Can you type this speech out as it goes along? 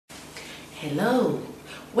Hello!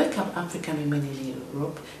 Welcome African women in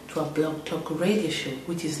Europe to our blog talk radio show,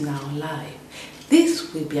 which is now live.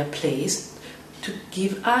 This will be a place to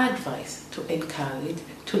give our advice, to encourage,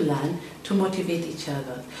 to learn, to motivate each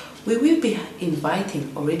other. We will be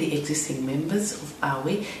inviting already existing members of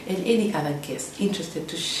AWE and any other guests interested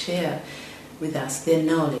to share with us their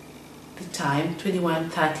knowledge. The time,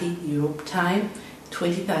 21:30 Europe time,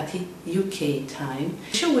 20:30 UK time.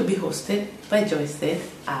 The show will be hosted by Joyce,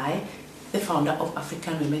 I, the founder of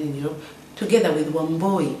African Women in Europe, together with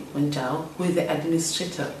Wamboi Wanjao, who is the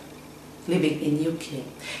administrator living in UK.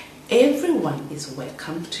 Everyone is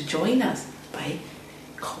welcome to join us by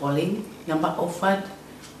calling number offered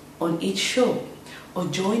on each show or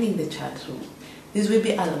joining the chat room. This will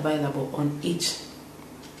be available on each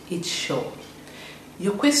show.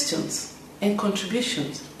 Your questions and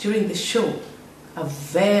contributions during the show are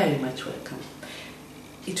very much welcome.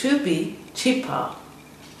 It will be cheaper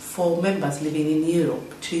for members living in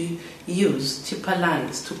Europe to use cheaper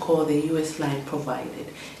lines to call the US line provided.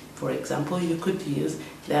 For example, you could use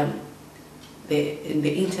in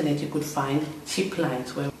the internet you could find cheap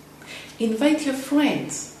lines. Where invite your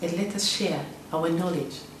friends and let us share our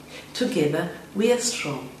knowledge. Together we are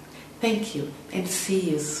strong. Thank you and see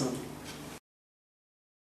you soon.